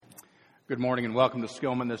Good morning and welcome to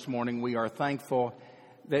Skillman this morning. We are thankful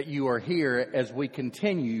that you are here as we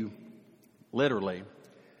continue, literally,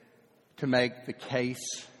 to make the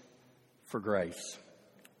case for grace.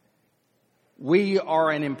 We are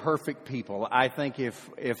an imperfect people. I think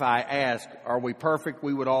if I ask, are we perfect,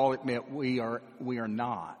 we would all admit we are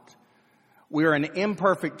not. We are an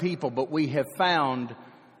imperfect people, but we have found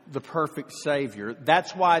the perfect Savior.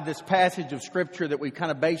 That's why this passage of Scripture that we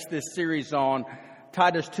kind of base this series on,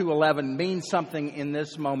 Titus 2:11, means something in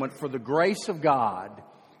this moment. For the grace of God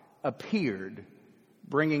appeared,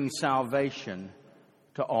 bringing salvation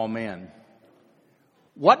to all men.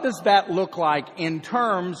 What does that look like in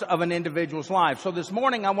terms of an individual's life? So this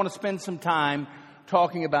morning I want to spend some time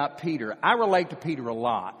talking about Peter. I relate to Peter a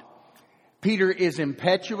lot. Peter is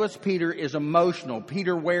impetuous. Peter is emotional.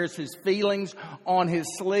 Peter wears his feelings on his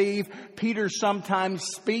sleeve. Peter sometimes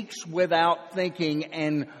speaks without thinking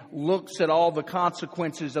and looks at all the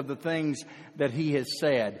consequences of the things that he has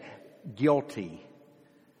said. Guilty.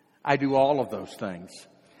 I do all of those things.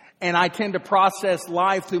 And I tend to process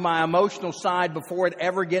life through my emotional side before it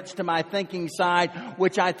ever gets to my thinking side,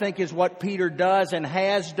 which I think is what Peter does and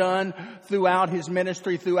has done throughout his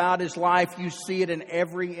ministry, throughout his life. You see it in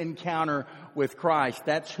every encounter with Christ.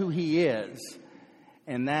 That's who he is,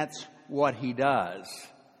 and that's what he does.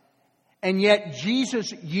 And yet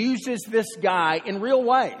Jesus uses this guy in real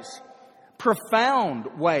ways,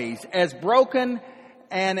 profound ways, as broken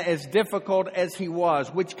and as difficult as he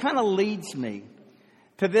was, which kind of leads me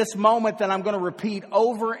to this moment that I'm going to repeat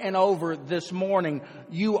over and over this morning.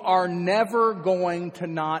 You are never going to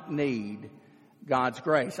not need God's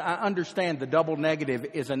grace. I understand the double negative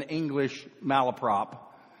is an English malaprop,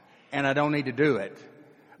 and I don't need to do it.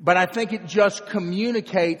 But I think it just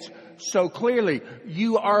communicates so clearly.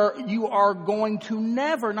 You are going to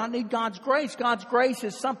never not need God's grace. God's grace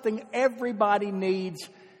is something everybody needs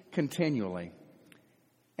continually.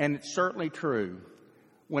 And it's certainly true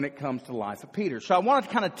when it comes to the life of Peter. So I want to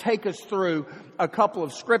kind of take us through a couple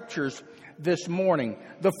of scriptures this morning.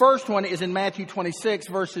 The first one is in Matthew 26,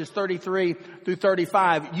 verses 33 through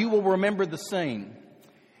 35. You will remember the scene.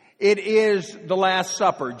 It is the Last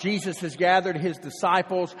Supper. Jesus has gathered his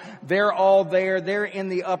disciples. They're all there. They're in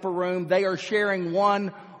the upper room. They are sharing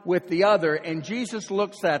one with the other. And Jesus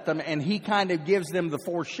looks at them and he kind of gives them the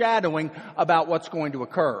foreshadowing about what's going to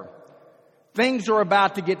occur. Things are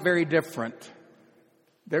about to get very different.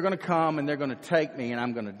 They're going to come and they're going to take me and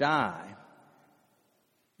I'm going to die.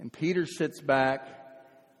 And Peter sits back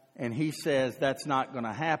and he says, that's not going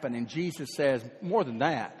to happen. And Jesus says, more than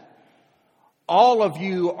that, all of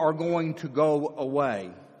you are going to go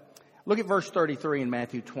away. Look at verse 33 in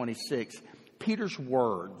Matthew 26. Peter's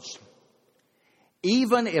words.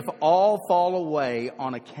 Even if all fall away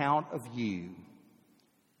on account of you,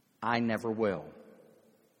 I never will.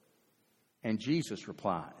 And Jesus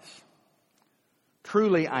replies,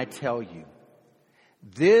 truly I tell you,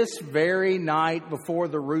 this very night before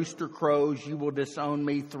the rooster crows, you will disown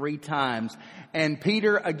me 3 times. And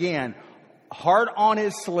Peter, again, heart on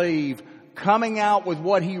his sleeve, coming out with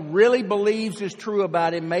what he really believes is true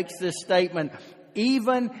about him, makes this statement,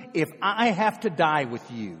 even if I have to die with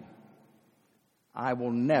you, I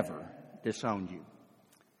will never disown you.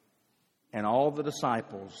 And all the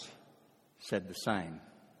disciples said the same.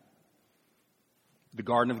 The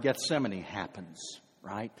Garden of Gethsemane happens,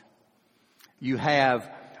 right? You have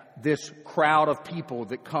this crowd of people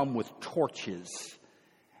that come with torches.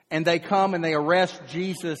 And they come and they arrest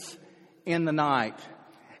Jesus in the night.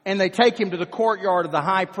 And they take him to the courtyard of the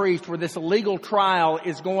high priest where this illegal trial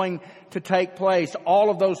is going to take place. All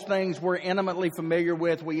of those things we're intimately familiar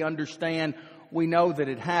with. We understand. We know that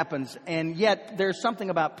it happens. And yet there's something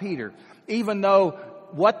about Peter. Even though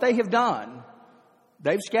what they have done,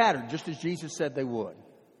 they've scattered just as Jesus said they would.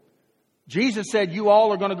 Jesus said, you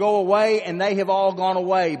all are going to go away, and they have all gone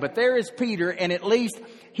away. But there is Peter, and at least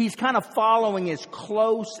he's kind of following as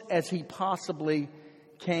close as he possibly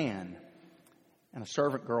can. And a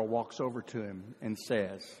servant girl walks over to him and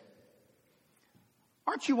says,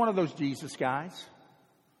 aren't you one of those Jesus guys?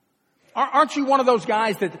 Aren't you one of those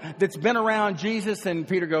guys that's been around Jesus? And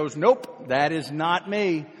Peter goes, nope, that is not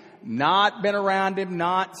me. Not been around him,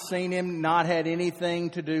 not seen him, not had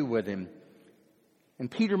anything to do with him. And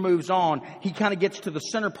Peter moves on. He kind of gets to the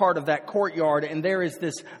center part of that courtyard, and there is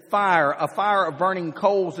this fire, a fire of burning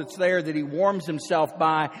coals that's there that he warms himself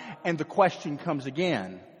by. And the question comes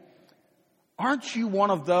again. Aren't you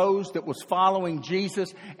one of those that was following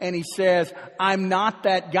Jesus? And he says, I'm not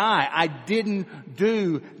that guy. I didn't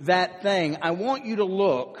do that thing. I want you to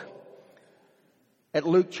look at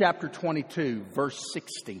Luke chapter 22, verse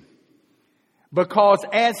 60. Because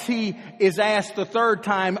as he is asked the third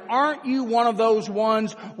time, aren't you one of those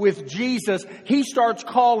ones with Jesus? He starts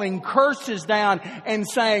calling curses down and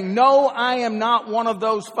saying, no, I am not one of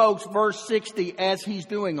those folks. Verse 60, as he's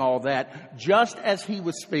doing all that, just as he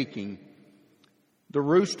was speaking, the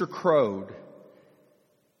rooster crowed.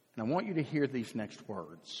 And I want you to hear these next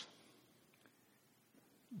words.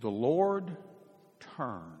 The Lord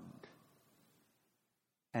turned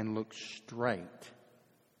and looked straight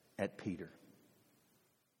at Peter.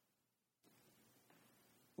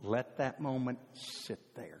 Let that moment sit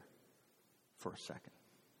there for a second.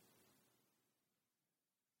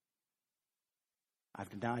 I've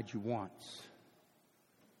denied you once.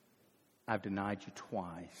 I've denied you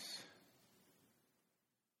twice.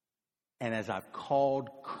 And as I've called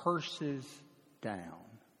curses down,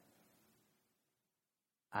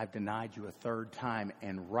 I've denied you a third time.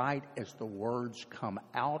 And right as the words come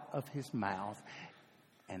out of his mouth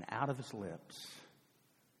and out of his lips,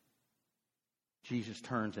 Jesus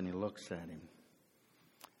turns and he looks at him.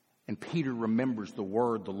 And Peter remembers the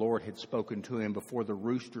word the Lord had spoken to him before the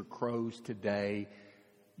rooster crows today.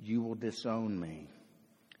 You will disown me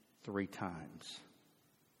 3 times.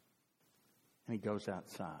 And he goes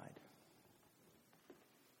outside.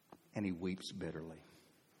 And he weeps bitterly.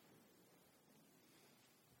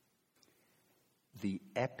 The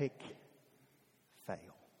epic fail.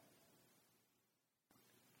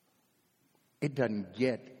 It doesn't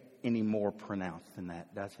get any more pronounced than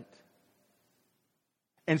that, does it?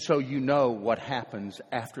 And so you know what happens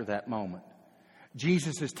after that moment.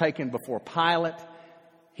 Jesus is taken before Pilate.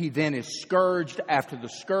 He then is scourged. After the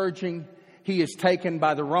scourging, he is taken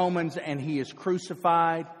by the Romans and he is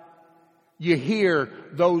crucified. You hear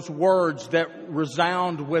those words that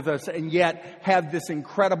resound with us and yet have this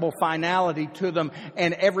incredible finality to them.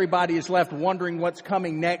 And everybody is left wondering what's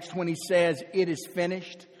coming next when he says, it is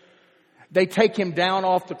finished. They take him down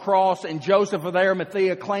off the cross, and Joseph of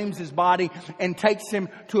Arimathea claims his body and takes him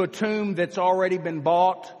to a tomb that's already been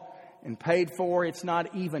bought and paid for. It's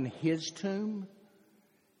not even his tomb.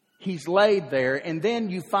 He's laid there. And then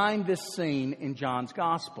you find this scene in John's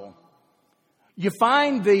Gospel. You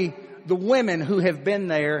find the women who have been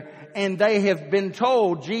there, and they have been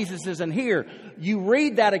told Jesus isn't here. You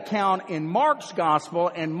read that account in Mark's Gospel,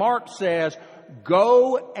 and Mark says,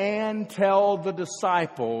 go and tell the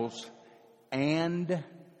disciples and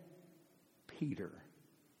Peter.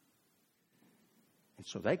 And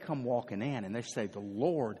so they come walking in and they say, the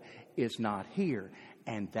Lord is not here.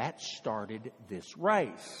 And that started this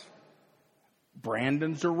race.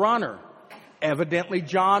 Brandon's a runner. Evidently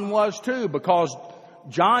John was too, because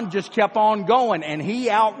John just kept on going and he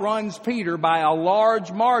outruns Peter by a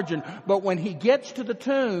large margin. But when he gets to the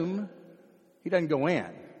tomb, he doesn't go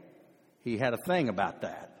in. He had a thing about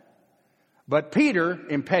that. But Peter,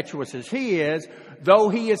 impetuous as he is, though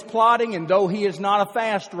he is plodding and though he is not a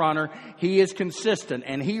fast runner, he is consistent.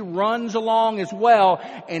 And he runs along as well,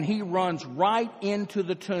 and he runs right into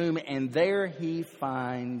the tomb, and there he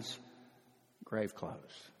finds grave clothes.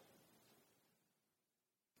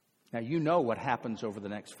 Now you know what happens over the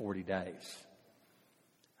next 40 days.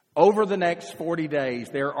 Over the next 40 days,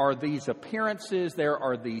 there are these appearances, there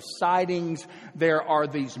are these sightings, there are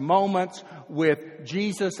these moments with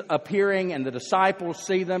Jesus appearing and the disciples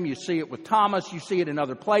see them. You see it with Thomas, you see it in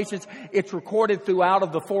other places. It's recorded throughout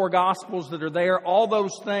of the 4 Gospels that are there, all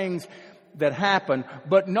those things that happen,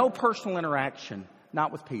 but no personal interaction,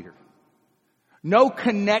 not with Peter. No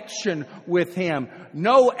connection with him,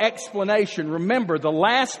 no explanation. Remember, the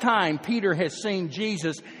last time Peter has seen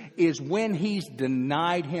Jesus is when he's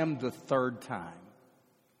denied him the 3rd time.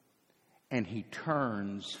 And he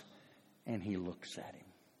turns and he looks at him.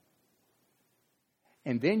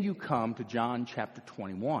 And then you come to John chapter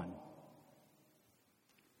 21.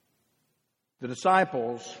 The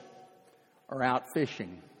disciples are out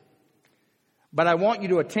fishing. But I want you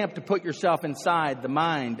to attempt to put yourself inside the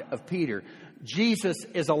mind of Peter. Jesus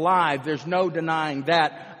is alive. There's no denying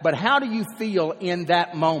that. But how do you feel in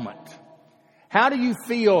that moment? How do you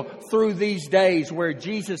feel through these days where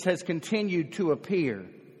Jesus has continued to appear?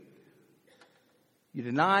 You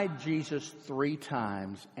denied Jesus 3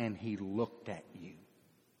 times and he looked at you.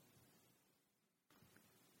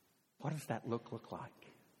 What does that look like?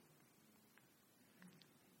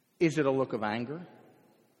 Is it a look of anger?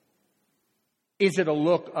 Is it a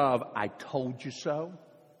look of, I told you so?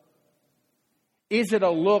 Is it a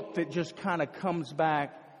look that just kind of comes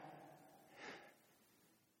back,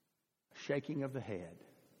 shaking of the head?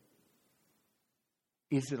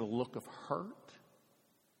 Is it a look of hurt?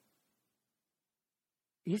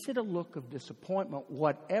 Is it a look of disappointment?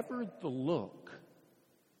 Whatever the look,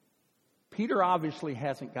 Peter obviously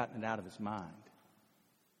hasn't gotten it out of his mind.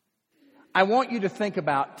 I want you to think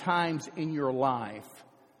about times in your life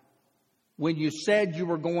when you said you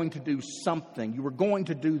were going to do something, you were going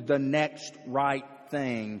to do the next right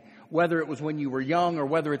thing, whether it was when you were young or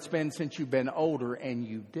whether it's been since you've been older, and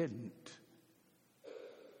you didn't.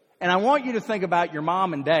 And I want you to think about your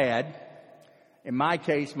mom and dad, in my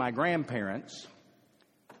case, my grandparents,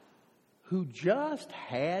 who just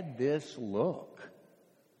had this look.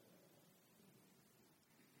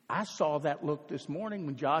 I saw that look this morning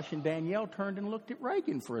when Josh and Danielle turned and looked at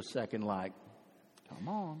Reagan for a second like, come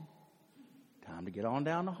on, time to get on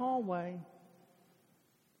down the hallway.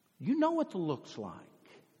 You know what the look's like.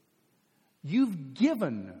 You've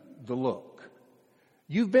given the look.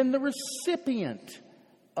 You've been the recipient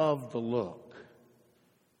of the look.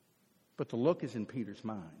 But the look is in Peter's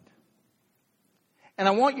mind. And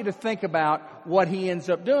I want you to think about what he ends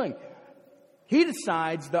up doing. He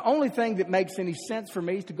decides the only thing that makes any sense for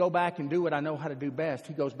me is to go back and do what I know how to do best.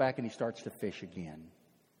 He goes back and he starts to fish again.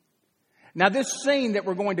 Now, this scene that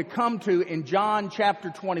we're going to come to in John chapter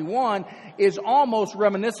 21 is almost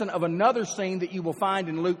reminiscent of another scene that you will find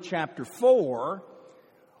in Luke chapter 4,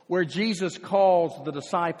 where Jesus calls the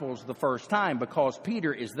disciples the first time because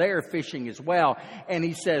Peter is there fishing as well. And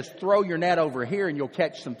he says, throw your net over here and you'll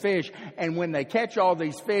catch some fish. And when they catch all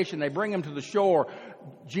these fish and they bring them to the shore,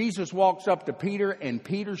 Jesus walks up to Peter and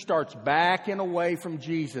Peter starts backing away from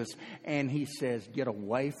Jesus. And he says, get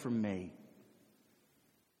away from me.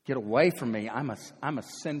 Get away from me. I'm a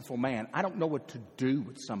sinful man. I don't know what to do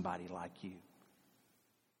with somebody like you.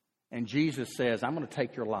 And Jesus says, I'm going to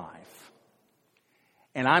take your life.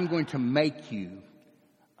 And I'm going to make you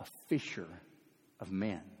a fisher of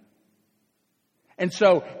men. And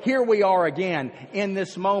so here we are again in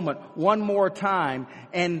this moment one more time.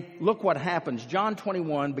 And look what happens. John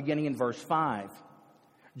 21, beginning in verse 5.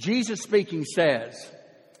 Jesus speaking says,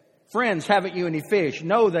 friends, haven't you any fish?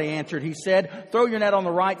 No, they answered. He said, throw your net on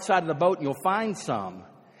the right side of the boat and you'll find some.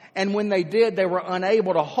 And when they did, they were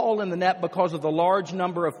unable to haul in the net because of the large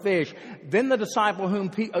number of fish. Then the disciple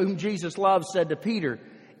whom Jesus loved said to Peter,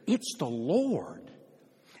 it's the Lord.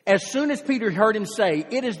 As soon as Peter heard him say,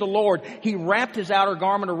 it is the Lord, he wrapped his outer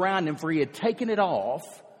garment around him, for he had taken it off,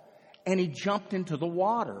 and he jumped into the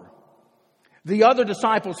water. The other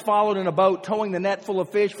disciples followed in a boat, towing the net full of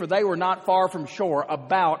fish, for they were not far from shore,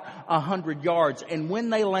 about 100 yards. And when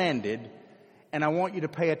they landed, and I want you to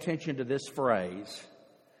pay attention to this phrase,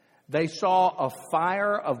 they saw a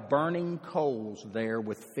fire of burning coals there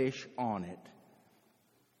with fish on it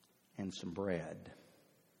and some bread.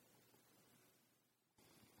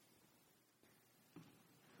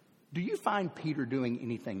 Do you find Peter doing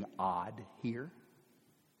anything odd here?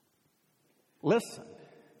 Listen,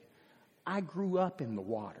 I grew up in the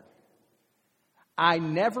water. I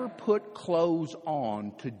never put clothes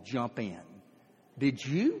on to jump in. Did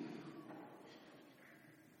you?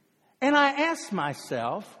 And I asked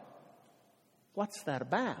myself, what's that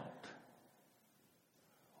about?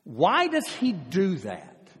 Why does he do that?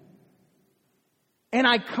 And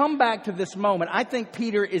I come back to this moment. I think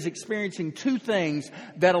Peter is experiencing two things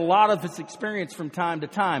that a lot of us experience from time to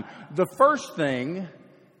time. The first thing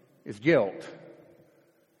is guilt.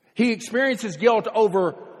 He experiences guilt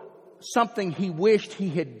over something he wished he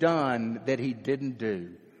had done that he didn't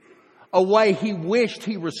do. A way he wished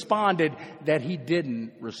he responded that he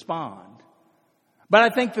didn't respond. But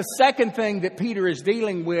I think the second thing that Peter is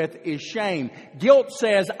dealing with is shame. Guilt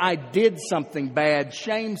says, I did something bad.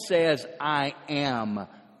 Shame says, I am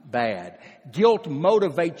bad. Guilt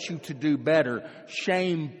motivates you to do better.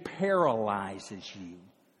 Shame paralyzes you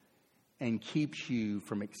and keeps you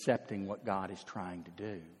from accepting what God is trying to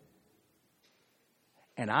do.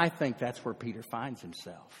 And I think that's where Peter finds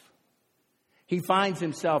himself. He finds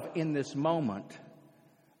himself in this moment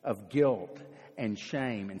of guilt and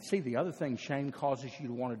shame. And see, the other thing shame causes you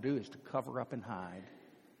to want to do is to cover up and hide.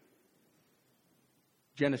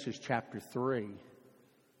 Genesis chapter 3,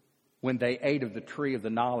 when they ate of the tree of the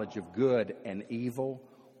knowledge of good and evil,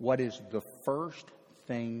 what is the first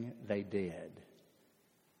thing they did?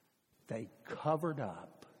 They covered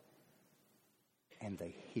up and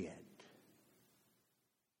they hid.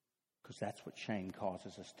 Because that's what shame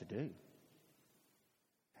causes us to do.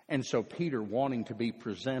 And so Peter, wanting to be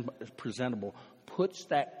presentable, puts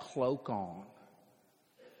that cloak on.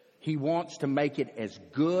 He wants to make it as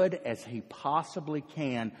good as he possibly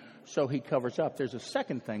can, so he covers up. There's a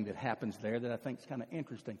second thing that happens there that I think is kind of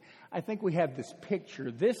interesting. I think we have this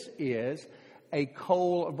picture. This is a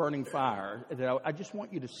coal of burning fire that I just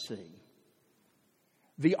want you to see.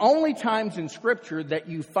 The only times in Scripture that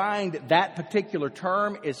you find that particular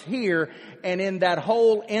term is here and in that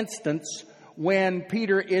whole instance when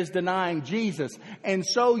Peter is denying Jesus. And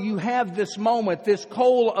so you have this moment, this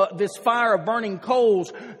fire of burning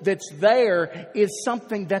coals that's there is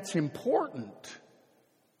something that's important.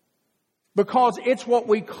 Because it's what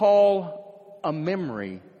we call a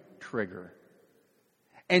memory trigger.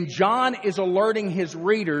 And John is alerting his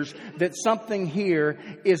readers that something here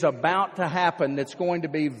is about to happen that's going to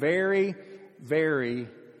be very, very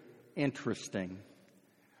interesting.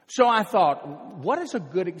 So I thought, what is a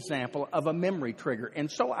good example of a memory trigger? And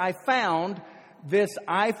so I found this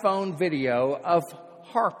iPhone video of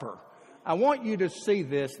Harper. I want you to see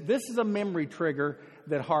this. This is a memory trigger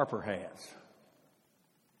that Harper has.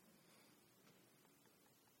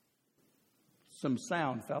 Some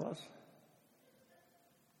sound, fellas.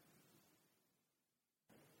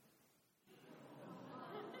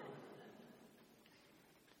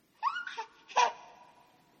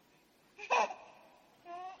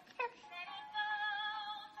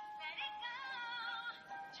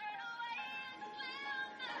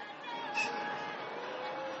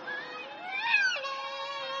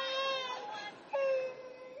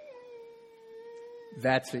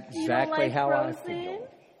 That's exactly how I feel.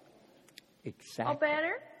 Exactly. All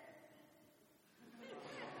better?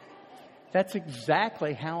 That's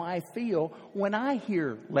exactly how I feel when I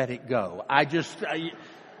hear Let It Go.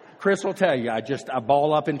 Chris will tell you, I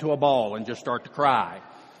ball up into a ball and just start to cry.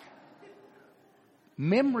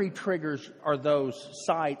 Memory triggers are those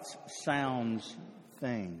sights, sounds,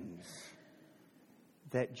 things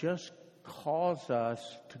that just cause us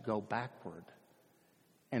to go backward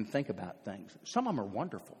and think about things. Some of them are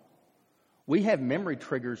wonderful. We have memory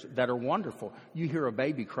triggers that are wonderful. You hear a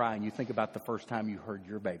baby cry and you think about the first time you heard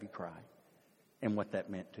your baby cry and what that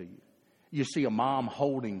meant to you. You see a mom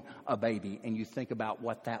holding a baby and you think about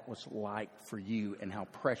what that was like for you and how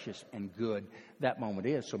precious and good that moment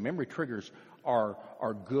is. So memory triggers are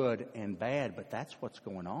good and bad, but that's what's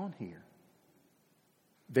going on here.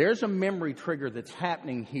 There's a memory trigger that's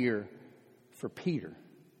happening here for Peter.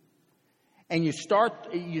 And you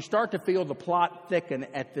start to feel the plot thicken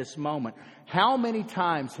at this moment. How many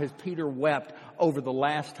times has Peter wept over the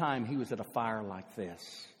last time he was at a fire like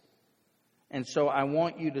this? And so I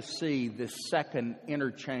want you to see this second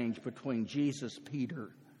interchange between Jesus, Peter,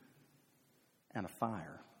 and a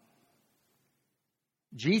fire.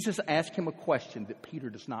 Jesus asked him a question that Peter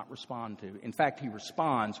does not respond to. In fact, he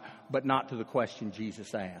responds, but not to the question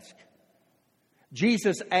Jesus asked.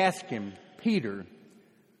 Jesus asked him, Peter,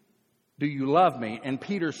 do you love me? And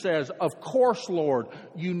Peter says, of course, Lord,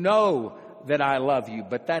 you know that I love you.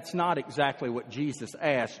 But that's not exactly what Jesus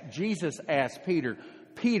asked. Jesus asked Peter,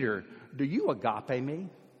 Peter, do you agape me?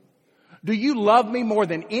 Do you love me more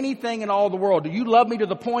than anything in all the world? Do you love me to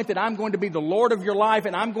the point that I'm going to be the Lord of your life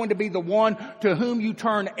and I'm going to be the one to whom you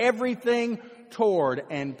turn everything toward?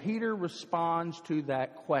 And Peter responds to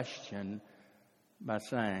that question by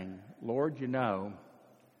saying, Lord, you know,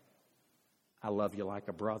 I love you like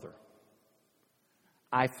a brother.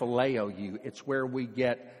 I phileo you. It's where we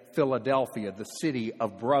get Philadelphia, the city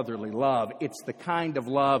of brotherly love. It's the kind of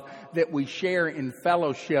love that we share in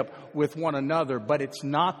fellowship with one another, but it's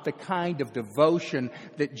not the kind of devotion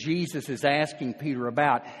that Jesus is asking Peter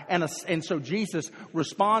about. And so Jesus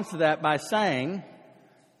responds to that by saying,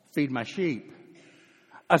 feed my sheep.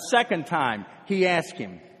 A second time, he asked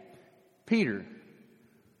him, Peter,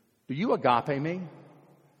 do you agape me?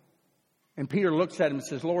 And Peter looks at him and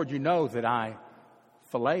says, Lord, you know that I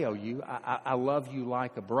phileo you. I love you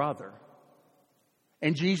like a brother.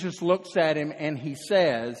 And Jesus looks at him and he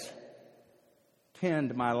says,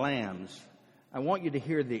 tend my lambs. I want you to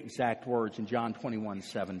hear the exact words in John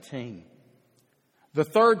 21:17. The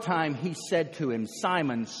third time he said to him,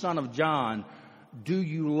 Simon, son of John, do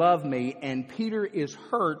you love me? And Peter is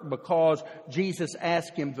hurt because Jesus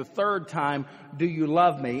asked him the third time, do you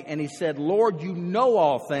love me? And he said, Lord, you know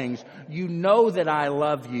all things. You know that I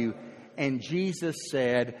love you. And Jesus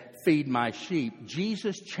said, feed my sheep.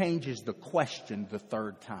 Jesus changes the question the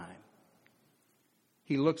third time.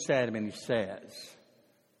 He looks at him and he says,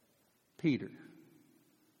 Peter,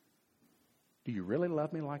 do you really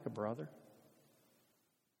love me like a brother?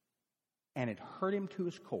 And it hurt him to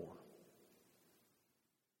his core.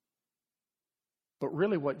 But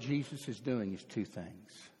really what Jesus is doing is two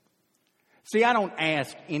things. See, I don't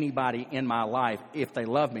ask anybody in my life if they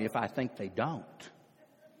love me if I think they don't.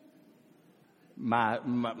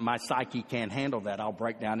 My psyche can't handle that. I'll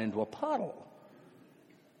break down into a puddle.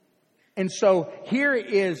 And so here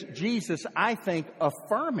is Jesus, I think,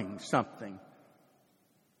 affirming something.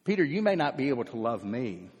 Peter, you may not be able to love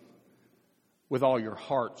me, with all your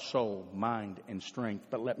heart, soul, mind, and strength.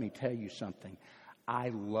 But let me tell you something. I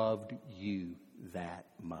loved you that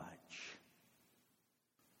much.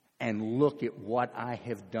 And look at what I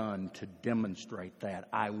have done to demonstrate that.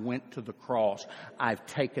 I went to the cross. I've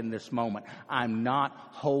taken this moment. I'm not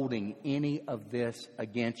holding any of this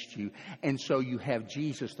against you. And so you have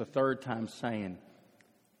Jesus the third time saying,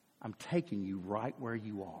 I'm taking you right where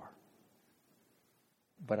you are.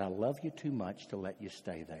 But I love you too much to let you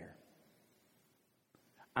stay there.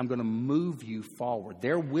 I'm going to move you forward.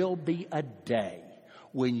 There will be a day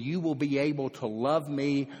when you will be able to love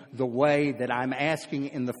me the way that I'm asking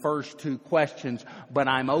in the first two questions, but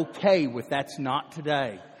I'm okay with that's not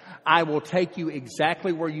today. I will take you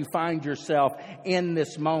exactly where you find yourself in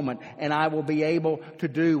this moment, and I will be able to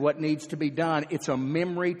do what needs to be done. It's a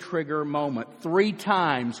memory trigger moment. 3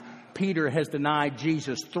 times Peter has denied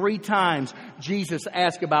Jesus. 3 times Jesus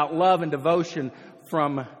asked about love and devotion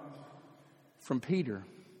from Peter.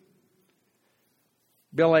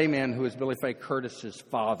 Bill Amen, who is Billy Faye Curtis's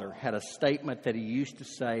father, had a statement that he used to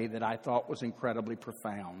say that I thought was incredibly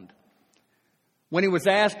profound. When he was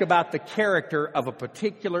asked about the character of a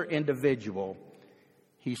particular individual,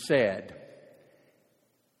 he said,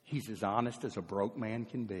 he's as honest as a broke man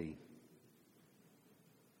can be.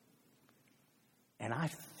 And I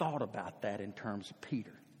thought about that in terms of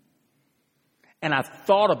Peter. And I've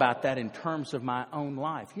thought about that in terms of my own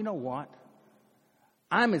life. You know what?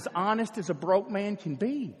 I'm as honest as a broke man can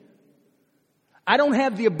be. I don't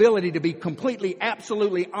have the ability to be completely,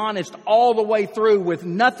 absolutely honest all the way through with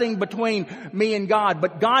nothing between me and God.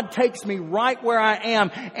 But God takes me right where I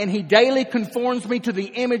am, and He daily conforms me to the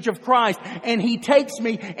image of Christ. And He takes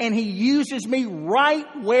me and He uses me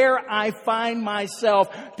right where I find myself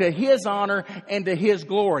to His honor and to His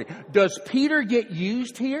glory. Does Peter get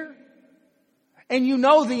used here? And you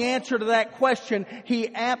know the answer to that question.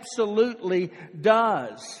 He absolutely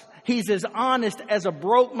does. He's as honest as a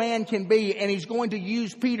broke man can be, and He's going to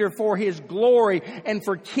use Peter for His glory and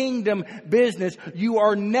for kingdom business. You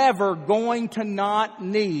are never going to not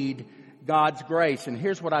need God's grace. And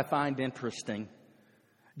here's what I find interesting.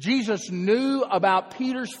 Jesus knew about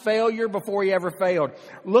Peter's failure before he ever failed.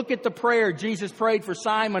 Look at the prayer Jesus prayed for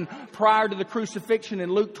Simon prior to the crucifixion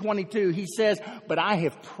in Luke 22. He says, "But I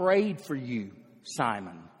have prayed for you,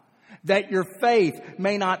 Simon, that your faith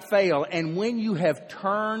may not fail. And when you have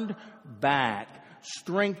turned back,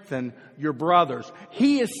 strengthen your brothers."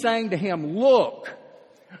 He is saying to him, look,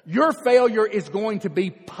 your failure is going to be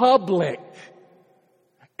public.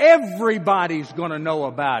 Everybody's going to know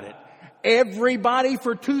about it. Everybody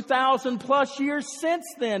for 2,000 plus years since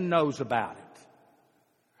then knows about it.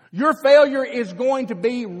 Your failure is going to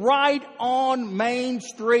be right on Main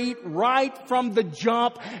Street, right from the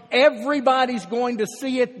jump. Everybody's going to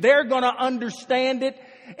see it. They're going to understand it.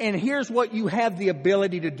 And here's what you have the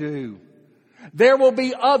ability to do. There will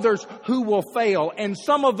be others who will fail, and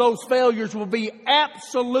some of those failures will be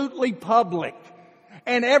absolutely public.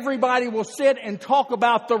 And everybody will sit and talk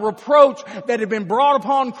about the reproach that had been brought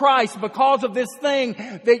upon Christ because of this thing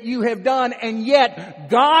that you have done. And yet,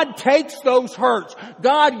 God takes those hurts.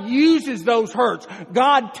 God uses those hurts.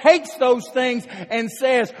 God takes those things and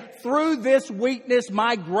says, through this weakness,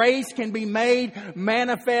 my grace can be made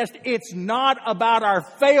manifest. It's not about our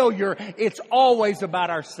failure. It's always about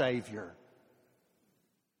our Savior.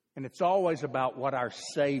 And it's always about what our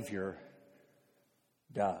Savior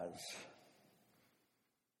does.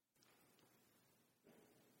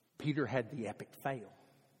 Peter had the epic fail.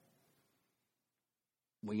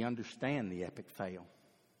 We understand the epic fail.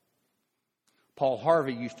 Paul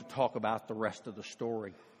Harvey used to talk about the rest of the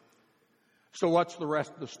story. So what's the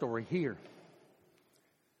rest of the story here?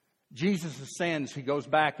 Jesus ascends. He goes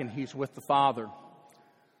back and He's with the Father.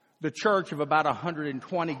 The church of about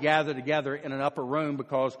 120 gather together in an upper room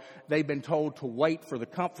because they've been told to wait for the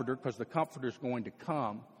Comforter because the Comforter's going to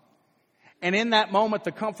come. And in that moment,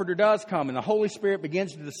 the Comforter does come, and the Holy Spirit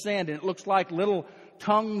begins to descend, and it looks like little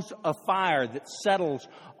tongues of fire that settles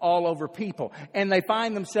all over people. And they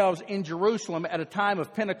find themselves in Jerusalem at a time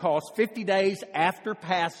of Pentecost, 50 days after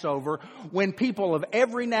Passover, when people of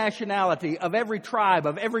every nationality, of every tribe,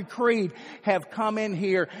 of every creed have come in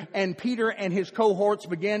here, and Peter and his cohorts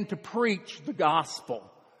begin to preach the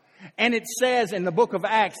gospel. And it says in the book of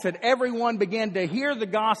Acts that everyone began to hear the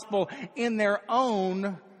gospel in their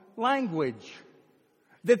own language.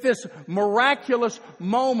 That this miraculous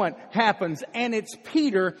moment happens, and it's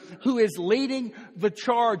Peter who is leading the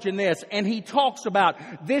charge in this. And he talks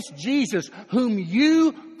about this Jesus whom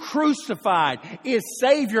you crucified is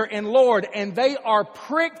Savior and Lord. And they are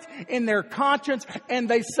pricked in their conscience, and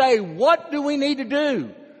they say, what do we need to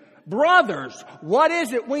do? Brothers, what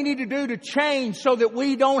is it we need to do to change so that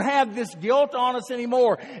we don't have this guilt on us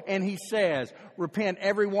anymore? And he says, repent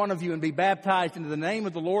every one of you and be baptized into the name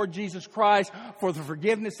of the Lord Jesus Christ for the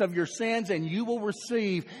forgiveness of your sins, and you will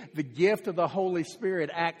receive the gift of the Holy Spirit.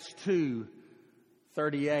 Acts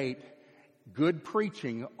 2:38. Good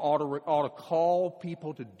preaching ought to call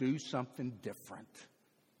people to do something different.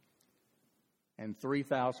 And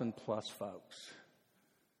 3,000 plus folks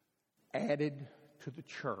added to the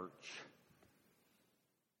church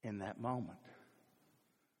in that moment.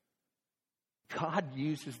 God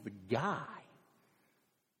uses the guy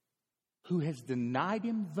who has denied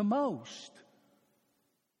him the most,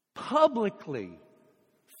 publicly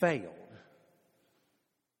failed,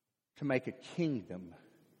 to make a kingdom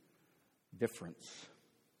difference.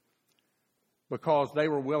 Because they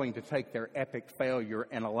were willing to take their epic failure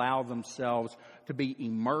and allow themselves to be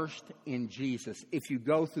immersed in Jesus. If you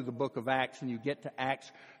go through the book of Acts and you get to Acts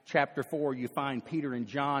chapter 4, you find Peter and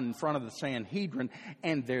John in front of the Sanhedrin,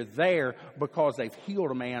 and they're there because they've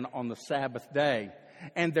healed a man on the Sabbath day.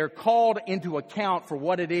 And they're called into account for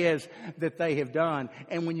what it is that they have done.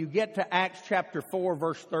 And when you get to Acts chapter 4,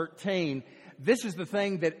 verse 13, this is the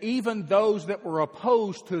thing that even those that were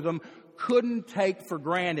opposed to them couldn't take for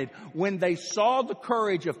granted. When they saw the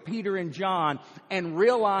courage of Peter and John and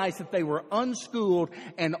realized that they were unschooled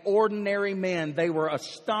and ordinary men, they were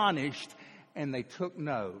astonished, and they took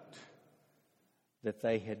note that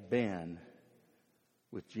they had been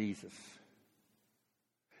with Jesus.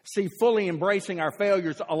 See, fully embracing our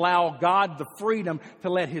failures allow God the freedom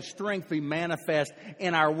to let His strength be manifest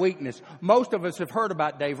in our weakness. Most of us have heard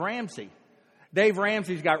about Dave Ramsey. Dave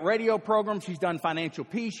Ramsey's got radio programs. He's done Financial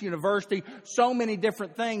Peace University. So many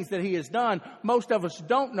different things that he has done. Most of us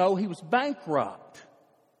don't know he was bankrupt.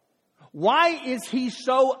 Why is he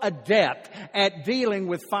so adept at dealing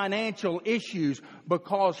with financial issues?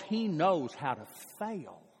 Because he knows how to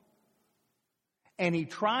fail. And he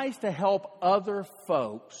tries to help other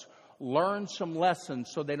folks learn some lessons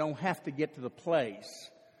so they don't have to get to the place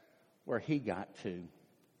where he got to.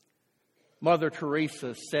 Mother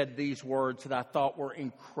Teresa said these words that I thought were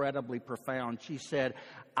incredibly profound. She said,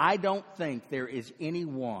 I don't think there is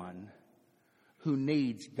anyone who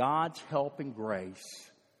needs God's help and grace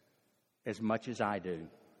as much as I do.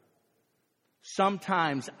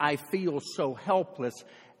 Sometimes I feel so helpless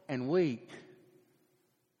and weak.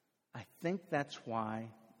 I think that's why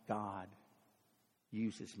God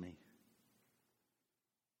uses me.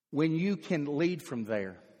 When you can lead from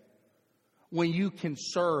there, when you can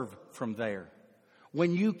serve from there,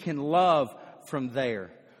 when you can love from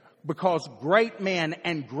there. Because great men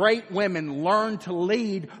and great women learn to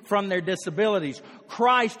lead from their disabilities.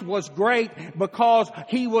 Christ was great because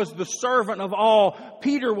He was the servant of all.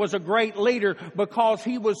 Peter was a great leader because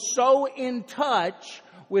he was so in touch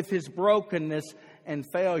with his brokenness and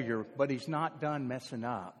failure. But he's not done messing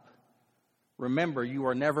up. Remember, you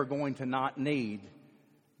are never going to not need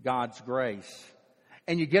God's grace.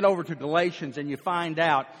 And you get over to Galatians and you find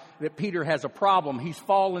out that Peter has a problem. He's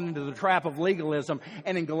fallen into the trap of legalism.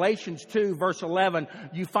 And in Galatians 2, verse 11,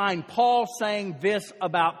 you find Paul saying this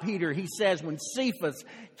about Peter. He says, when Cephas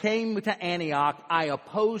came to Antioch, I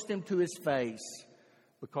opposed him to his face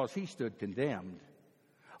because he stood condemned.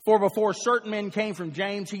 For before certain men came from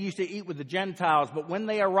James, he used to eat with the Gentiles. But when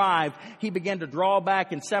they arrived, he began to draw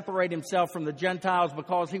back and separate himself from the Gentiles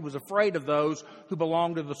because he was afraid of those who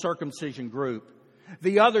belonged to the circumcision group.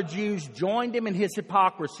 The other Jews joined him in his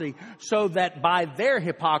hypocrisy, so that by their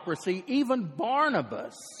hypocrisy, even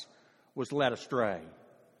Barnabas was led astray.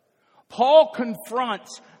 Paul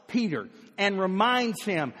confronts Peter and reminds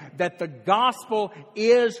him that the gospel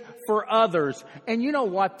is for others. And you know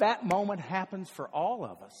what? That moment happens for all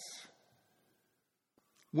of us.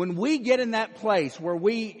 When we get in that place where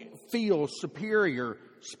we feel superior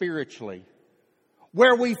spiritually,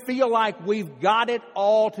 where we feel like we've got it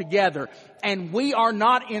all together and we are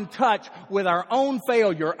not in touch with our own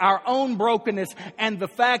failure, our own brokenness, and the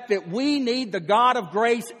fact that we need the God of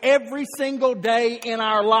grace every single day in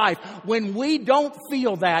our life. When we don't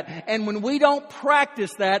feel that and when we don't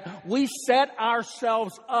practice that, we set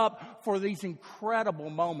ourselves up for these incredible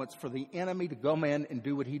moments for the enemy to come in and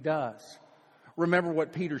do what he does. Remember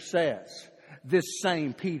what Peter says. This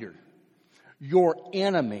same Peter, your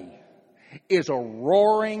enemy is a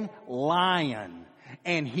roaring lion,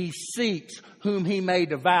 and he seeks whom he may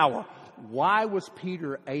devour. Why was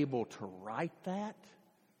Peter able to write that?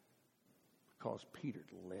 Because Peter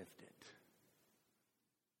lived it.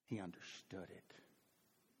 He understood it.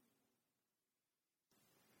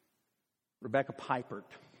 Rebecca Pipert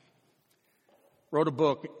wrote a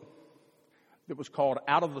book that was called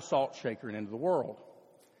Out of the Salt Shaker and Into the World.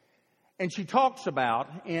 And she talks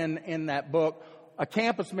about, in that book, a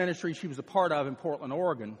campus ministry she was a part of in Portland,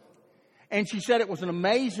 Oregon. And she said it was an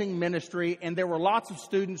amazing ministry, and there were lots of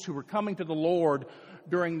students who were coming to the Lord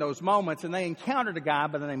during those moments, and they encountered a guy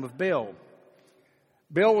by the name of Bill.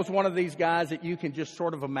 Bill was one of these guys that you can just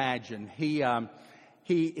sort of imagine. He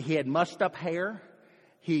had mussed up hair.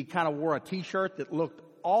 He kind of wore a T-shirt that looked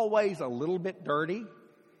always a little bit dirty.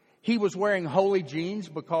 He was wearing Holy jeans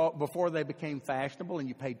before they became fashionable and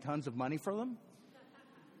you paid tons of money for them.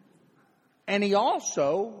 And he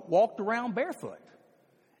also walked around barefoot.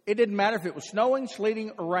 It didn't matter if it was snowing,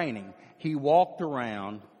 sleeting, or raining. He walked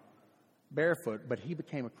around barefoot, but he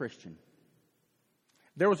became a Christian.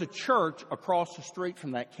 There was a church across the street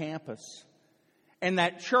from that campus, and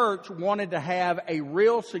that church wanted to have a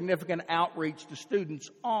real significant outreach to students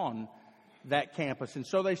on that campus. And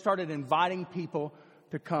so they started inviting people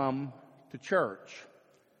to come to church.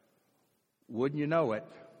 Wouldn't you know it,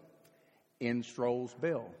 in strolls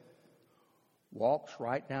Bill. Walks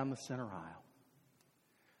right down the center aisle.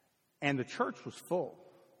 And the church was full.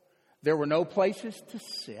 There were no places to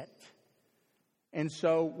sit. And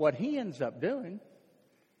so what he ends up doing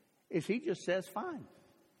is he just says, fine.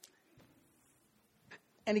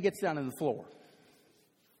 And he gets down on the floor.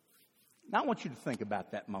 Now I want you to think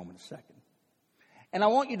about that moment a second. And I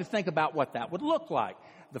want you to think about what that would look like.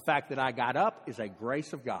 The fact that I got up is a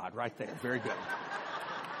grace of God right there. Very good.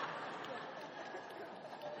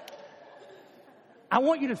 I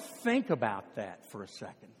want you to think about that for a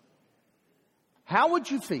second. How would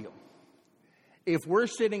you feel if we're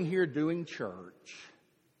sitting here doing church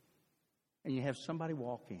and you have somebody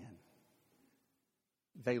walk in?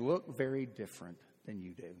 They look very different than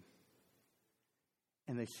you do.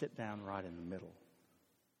 And they sit down right in the middle.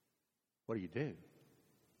 What do?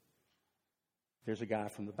 There's a guy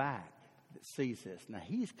from the back that sees this. Now,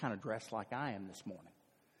 he's kind of dressed like I am this morning,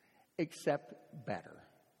 except better.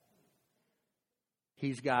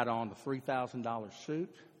 He's got on the $3,000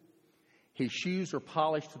 suit. His shoes are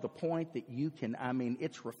polished to the point that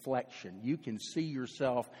it's reflection. You can see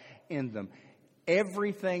yourself in them.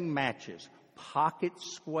 Everything matches. Pocket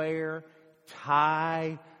square,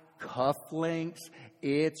 tie, cufflinks.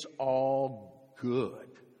 It's all good.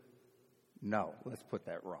 No, let's put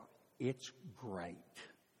that wrong. It's great.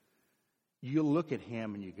 You look at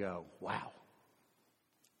him and you go, wow.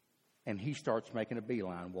 And he starts making a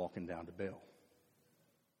beeline walking down to Bill.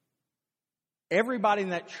 Everybody in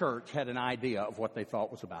that church had an idea of what they thought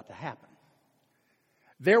was about to happen.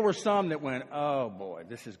 There were some that went, oh boy,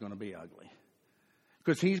 this is going to be ugly.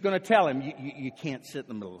 Because he's going to tell him, you can't sit in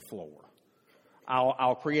the middle of the floor.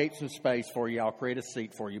 I'll create some space for you. I'll create a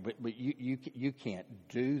seat for you. But you can't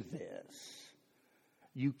do this.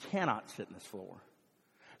 You cannot sit in this floor.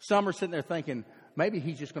 Some are sitting there thinking, maybe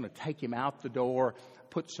he's just going to take him out the door,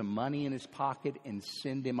 put some money in his pocket, and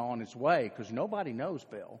send him on his way. Because nobody knows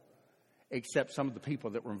Bill, except some of the people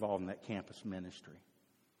that were involved in that campus ministry.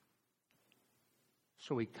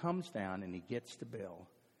 So he comes down and he gets to Bill,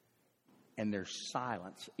 and there's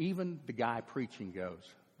silence. Even the guy preaching goes,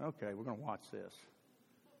 okay, we're going to watch this.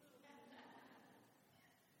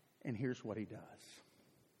 And here's what he does.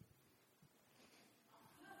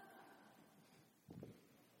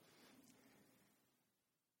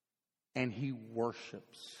 And he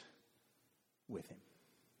worships with him.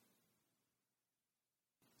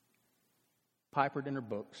 Piper in her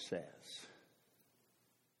book says,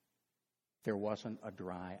 there wasn't a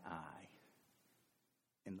dry eye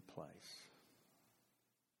in the place.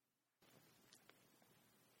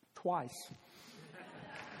 Twice.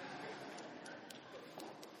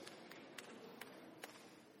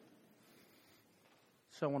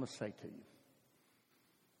 So I want to say to you,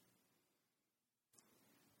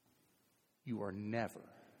 you are never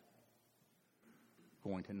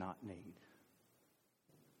going to not need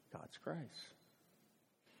God's grace.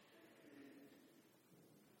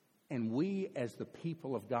 And we, as the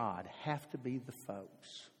people of God, have to be the folks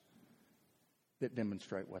that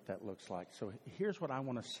demonstrate what that looks like. So here's what I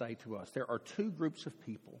want to say to us. There are two groups of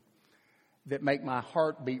people that make my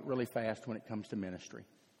heart beat really fast when it comes to ministry.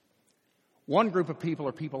 One group of people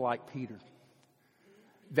are people like Peter,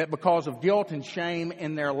 that because of guilt and shame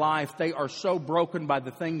in their life, they are so broken by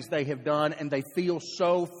the things they have done and they feel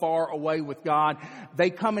so far away with God. They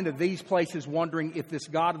come into these places wondering if this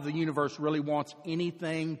God of the universe really wants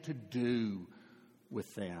anything to do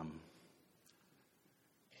with them.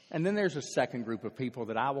 And then there's a second group of people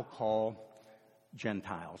that I will call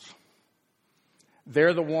Gentiles.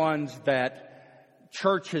 They're the ones that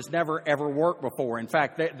church has never ever worked before. In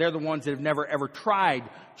fact, they're the ones that have never ever tried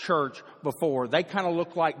church before. They kind of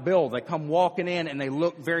look like Bill. They come walking in and they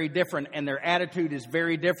look very different and their attitude is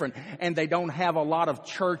very different. And they don't have a lot of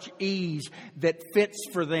church ease that fits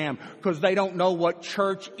for them because they don't know what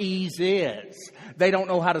church ease is. They don't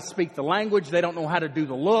know how to speak the language. They don't know how to do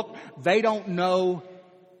the look. They don't know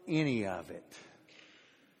any of it.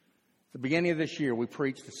 At the beginning of this year, we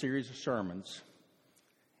preached a series of sermons.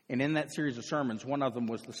 And in that series of sermons, one of them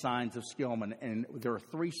was the signs of Skillman. And there are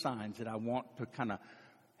 3 signs that I want to kind of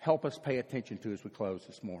help us pay attention to as we close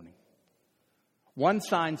this morning. One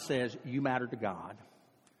sign says, you matter to God.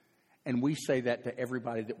 And we say that to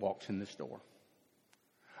everybody that walks in this door.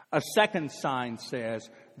 A second sign says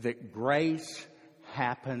that grace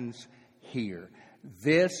happens here.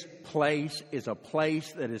 This place is a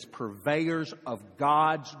place that is purveyors of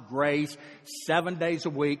God's grace 7 days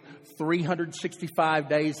a week, 365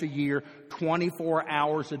 days a year, 24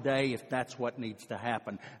 hours a day if that's what needs to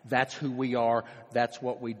happen. That's who we are. That's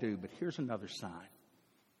what we do. But here's another sign.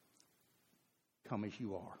 Come as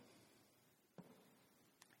you are.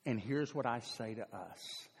 And here's what I say to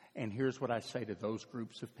us. And here's what I say to those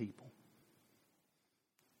groups of people.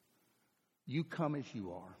 You come as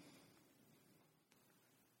you are.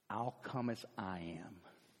 I'll come as I am.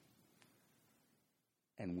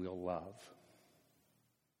 And we'll love.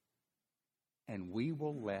 And we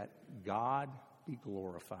will let God be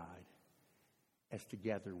glorified as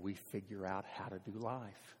together we figure out how to do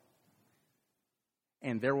life.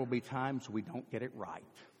 And there will be times we don't get it right.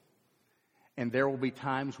 And there will be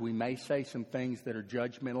times we may say some things that are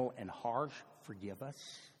judgmental and harsh. Forgive us.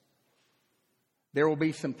 There will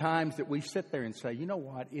be some times that we sit there and say, you know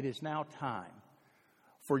what? It is now time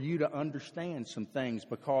for you to understand some things,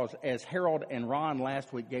 because as Harold and Ron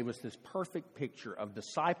last week gave us this perfect picture of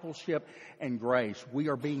discipleship and grace, we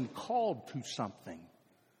are being called to something.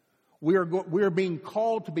 We are being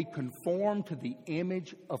called to be conformed to the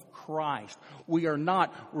image of Christ. We are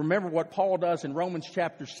not. Remember what Paul does in Romans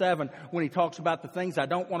chapter 7 when he talks about the things I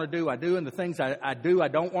don't want to do, I do, and the things I do, I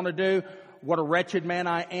don't want to do. What a wretched man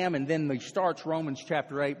I am. And then he starts Romans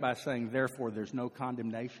chapter 8 by saying, therefore, there's no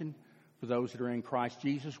condemnation for those that are in Christ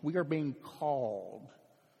Jesus. We are being called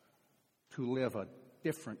to live a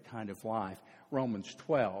different kind of life. Romans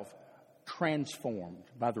 12, transformed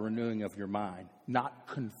by the renewing of your mind, not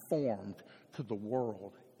conformed to the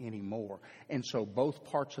world anymore. And so both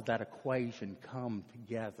parts of that equation come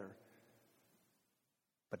together.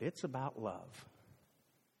 But it's about love.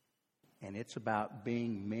 And it's about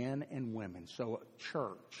being men and women. So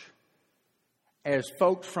church, as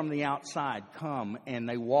folks from the outside come and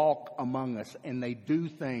they walk among us and they do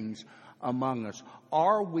things among us,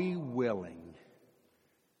 are we willing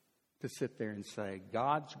to sit there and say,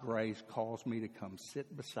 God's grace calls me to come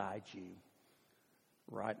sit beside you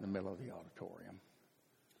right in the middle of the auditorium?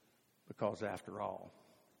 Because after all,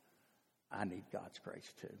 I need God's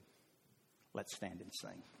grace too. Let's stand and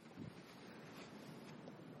sing.